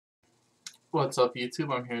What's up,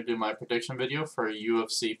 YouTube? I'm here to do my prediction video for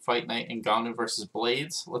UFC Fight Night ngannou versus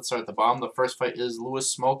Blaydes. Let's start at the bottom. The first fight is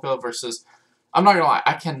Louis Smolka versus, I'm not gonna lie,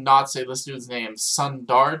 I cannot say this dude's name.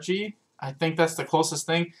 Sundarji. I think that's the closest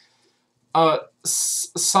thing.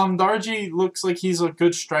 Sundarji looks like he's a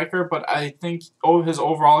good striker, but I think his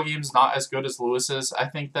overall game is not as good as Lewis's. I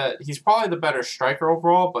think that he's probably the better striker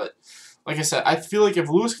overall, but like I said, I feel like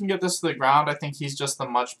if Lewis can get this to the ground, I think he's just the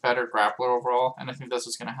much better grappler overall, and I think that's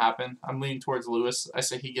what's going to happen. I'm leaning towards Lewis. I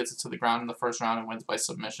say he gets it to the ground in the first round and wins by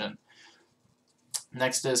submission.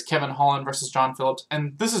 Next is Kevin Holland versus John Phillips,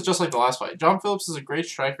 and this is just like the last fight. John Phillips is a great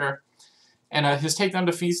striker, and his takedown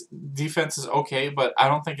defense is okay, but I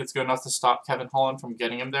don't think it's good enough to stop Kevin Holland from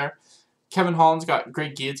getting him there. Kevin Holland's got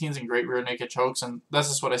great guillotines and great rear naked chokes, and that's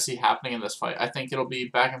just what I see happening in this fight. I think it'll be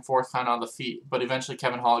back and forth kind of on the feet, but eventually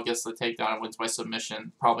Kevin Holland gets the takedown and wins by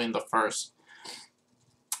submission, probably in the first.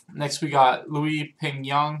 Next, we got Louis Ping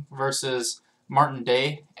Young versus Martin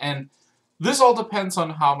Day, and this all depends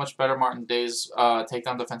on how much better Martin Day's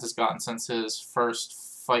takedown defense has gotten since his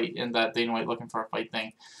first fight in that Dana White looking for a fight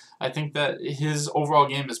thing. I think that his overall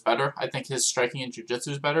game is better. I think his striking and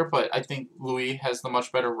jiu-jitsu is better, but I think Louis has the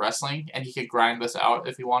much better wrestling, and he could grind this out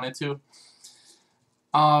if he wanted to.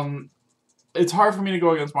 It's hard for me to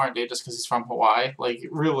go against Martin Day just because he's from Hawaii. Like,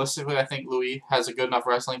 realistically, I think Louis has a good enough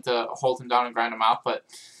wrestling to hold him down and grind him out, but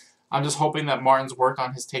I'm just hoping that Martin's worked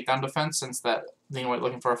on his takedown defense since that Dana White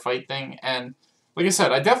looking for a fight thing, and like I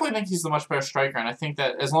said, I definitely think he's the much better striker, and I think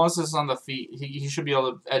that as long as this is on the feet, he should be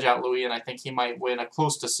able to edge out Louis, and I think he might win a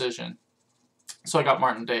close decision. So I got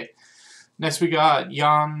Martin Day. Next we got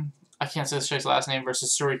Yan, I can't say this chick's last name,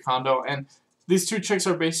 versus Suri Kondo, and these two chicks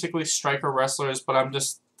are basically striker wrestlers, but I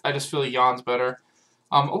just feel Yan's better.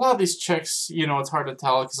 A lot of these chicks, you know, it's hard to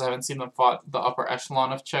tell because I haven't seen them fought the upper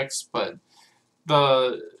echelon of chicks, but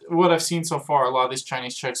what I've seen so far, a lot of these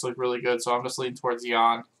Chinese chicks look really good, so I'm just leaning towards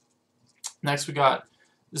Yan. Next, we got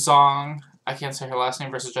Zhang, I can't say her last name,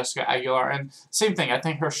 versus Jessica Aguilar. And same thing, I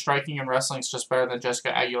think her striking and wrestling is just better than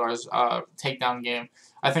Jessica Aguilar's takedown game.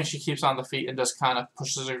 I think she keeps on the feet and just kind of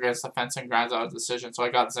pushes her against the fence and grinds out a decision. So I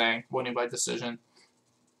got Zhang winning by decision.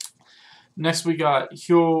 Next, we got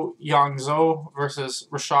Hyo Yang-zo versus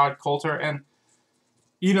Rashad Coulter. And,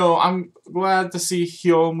 you know, I'm glad to see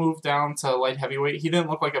Hyo move down to light heavyweight. He didn't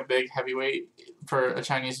look like a big heavyweight for a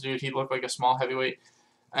Chinese dude. He looked like a small heavyweight.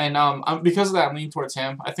 And because of that, I'm leaning towards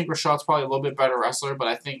him. I think Rashad's probably a little bit better wrestler, but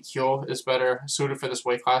I think Hyo is better suited for this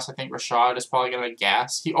weight class. I think Rashad is probably going to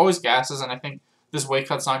gas. He always gasses, and I think this weight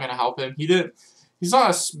cut's not going to help him. He's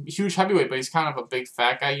not a huge heavyweight, but he's kind of a big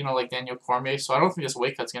fat guy, you know, like Daniel Cormier. So I don't think this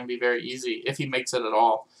weight cut's going to be very easy if he makes it at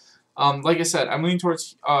all. Like I said, I'm leaning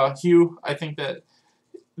towards Hugh. I think that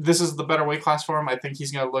this is the better weight class for him. I think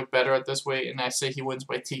he's going to look better at this weight, and I say he wins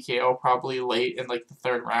by TKO probably late in like the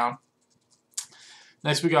third round.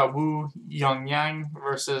 Next, we got Wu Yongyang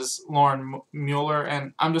versus Lauren Mueller,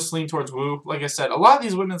 and I'm just leaning towards Wu. Like I said, a lot of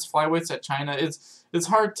these women's flyweights at China, it's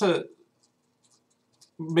hard to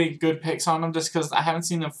make good picks on them just because I haven't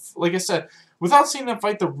seen them. Like I said, without seeing them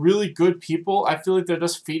fight the really good people, I feel like they're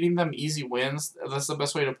just feeding them easy wins. That's the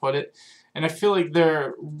best way to put it. And I feel like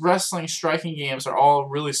their wrestling striking games are all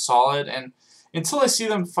really solid, and until I see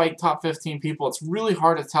them fight top 15 people, it's really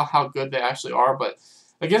hard to tell how good they actually are, but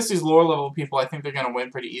against these lower level people, I think they're going to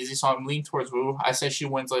win pretty easy, so I'm leaning towards Wu. I say she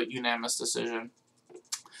wins a unanimous decision.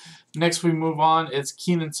 Next, we move on. It's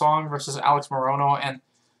Keenan Song versus Alex Morono, and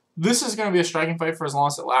this is going to be a striking fight for as long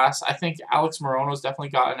as it lasts. I think Alex Morono's definitely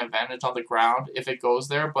got an advantage on the ground if it goes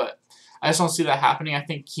there, but I just don't see that happening. I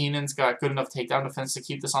think Keenan's got good enough takedown defense to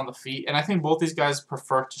keep this on the feet, and I think both these guys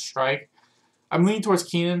prefer to strike. I'm leaning towards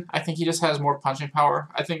Keenan. I think he just has more punching power.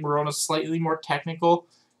 I think Morono's slightly more technical.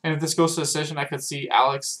 And if this goes to decision, I could see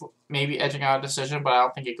Alex maybe edging out a decision, but I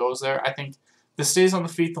don't think it goes there. I think this stays on the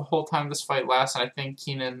feet the whole time this fight lasts, and I think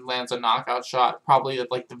Keenan lands a knockout shot probably at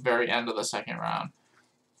like the very end of the second round.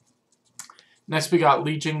 Next, we got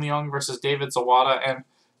Li Jingliang versus David Zawada, and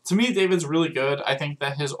to me, David's really good. I think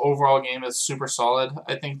that his overall game is super solid.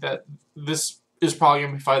 I think that this is probably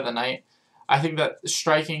going to be fight of the night. I think that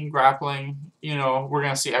striking, grappling, you know, we're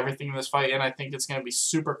going to see everything in this fight, and I think it's going to be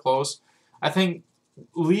super close. I think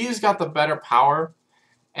Lee's got the better power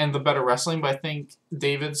and the better wrestling, but I think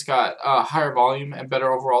David's got higher volume and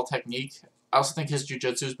better overall technique. I also think his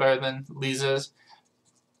jiu-jitsu is better than Lee's is.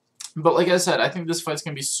 But like I said, I think this fight's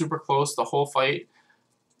going to be super close the whole fight.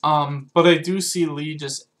 But I do see Lee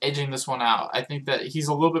just edging this one out. I think that he's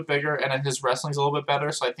a little bit bigger and his wrestling's a little bit better,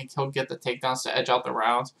 so I think he'll get the takedowns to edge out the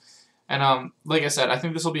rounds. And like I said, I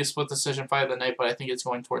think this will be a split decision fight of the night, but I think it's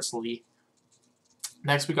going towards Lee.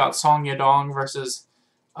 Next, we got Song Yadong versus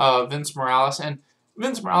Vince Morales. And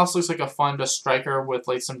Vince Morales looks like a fun just striker with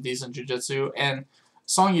like some decent jiu-jitsu, and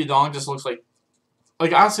Song Yudong just looks like I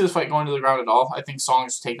don't see this fight going to the ground at all. I think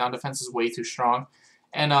Song's takedown defense is way too strong,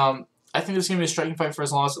 and I think it's gonna be a striking fight for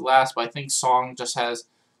as long as it lasts. But I think Song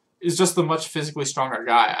is just the much physically stronger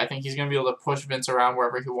guy. I think he's gonna be able to push Vince around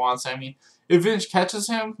wherever he wants. I mean, if Vince catches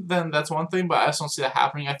him, then that's one thing, but I just don't see that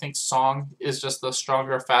happening. I think Song is just the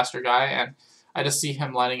stronger, faster guy, and I just see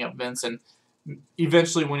him lining up Vince and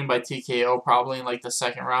eventually winning by TKO probably in like the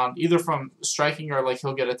second round, either from striking or like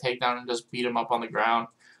he'll get a takedown and just beat him up on the ground.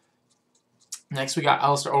 Next we got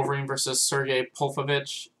Alistair Overeem versus Sergey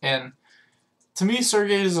Pulfovich, and to me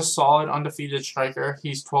Sergey is a solid undefeated striker.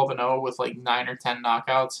 He's 12-0 with like 9 or 10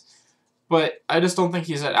 knockouts, but I just don't think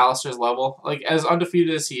he's at Alistair's level. Like as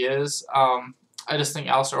undefeated as he is, I just think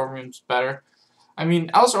Alistair Overeem's better. I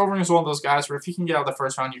mean, Alistair Overeem is one of those guys where if you can get out of the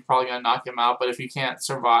first round, you're probably going to knock him out. But if you can't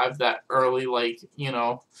survive that early, like, you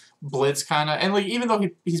know, blitz kind of... And, like, even though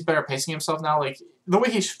he's better pacing himself now, like, the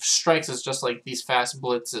way he strikes is just, like, these fast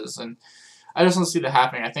blitzes. And I just don't see that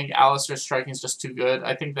happening. I think Alistair's striking is just too good.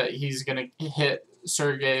 I think that he's going to hit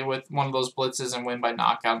Sergey with one of those blitzes and win by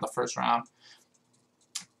knockout in the first round.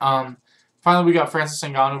 Finally, we got Francis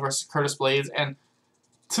Ngannou versus Curtis Blaydes. And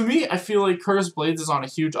to me, I feel like Curtis Blaydes is on a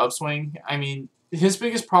huge upswing. I mean... His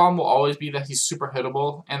biggest problem will always be that he's super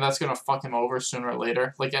hittable, and that's going to fuck him over sooner or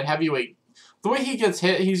later. Like, at heavyweight, the way he gets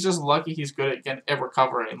hit, he's just lucky he's good at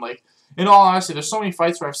recovering. Like, in all honesty, there's so many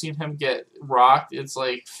fights where I've seen him get rocked. It's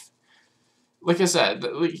like I said,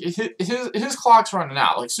 like, his clock's running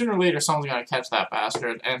out. Like, sooner or later, someone's going to catch that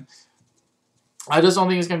bastard. And I just don't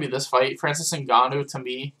think it's going to be this fight. Francis Ngannou, to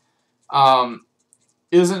me,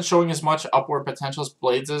 isn't showing as much upward potential as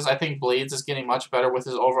Blaydes is. I think Blaydes is getting much better with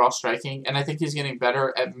his overall striking, and I think he's getting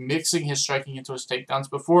better at mixing his striking into his takedowns.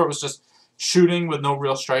 Before, it was just shooting with no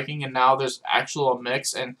real striking, and now there's actual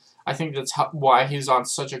mix, and I think that's why he's on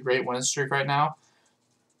such a great winning streak right now.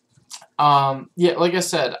 Yeah, like I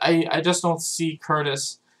said, I just don't see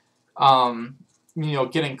Curtis, you know,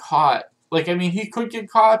 getting caught. Like, I mean, he could get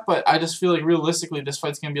caught, but I just feel like realistically this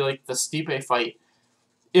fight's going to be like the Stipe fight,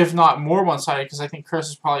 if not more one-sided, because I think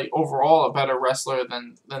Curtis is probably overall a better wrestler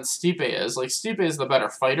than Stipe is. Like, Stipe is the better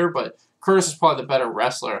fighter, but Curtis is probably the better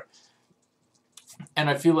wrestler. And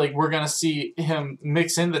I feel like we're going to see him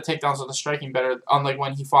mix in the takedowns with the striking better, unlike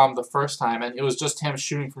when he fought him the first time. And it was just him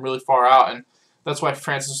shooting from really far out, and that's why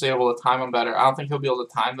Francis was able to time him better. I don't think he'll be able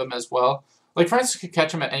to time them as well. Like, Francis could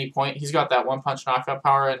catch him at any point. He's got that one-punch knockout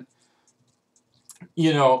power, and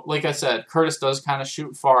you know, like I said, Curtis does kind of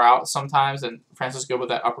shoot far out sometimes, and Francis is good with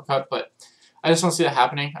that uppercut, but I just don't see that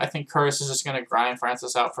happening. I think Curtis is just going to grind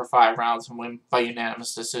Francis out for 5 rounds and win by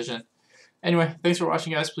unanimous decision. Anyway, thanks for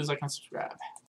watching, guys. Please like and subscribe.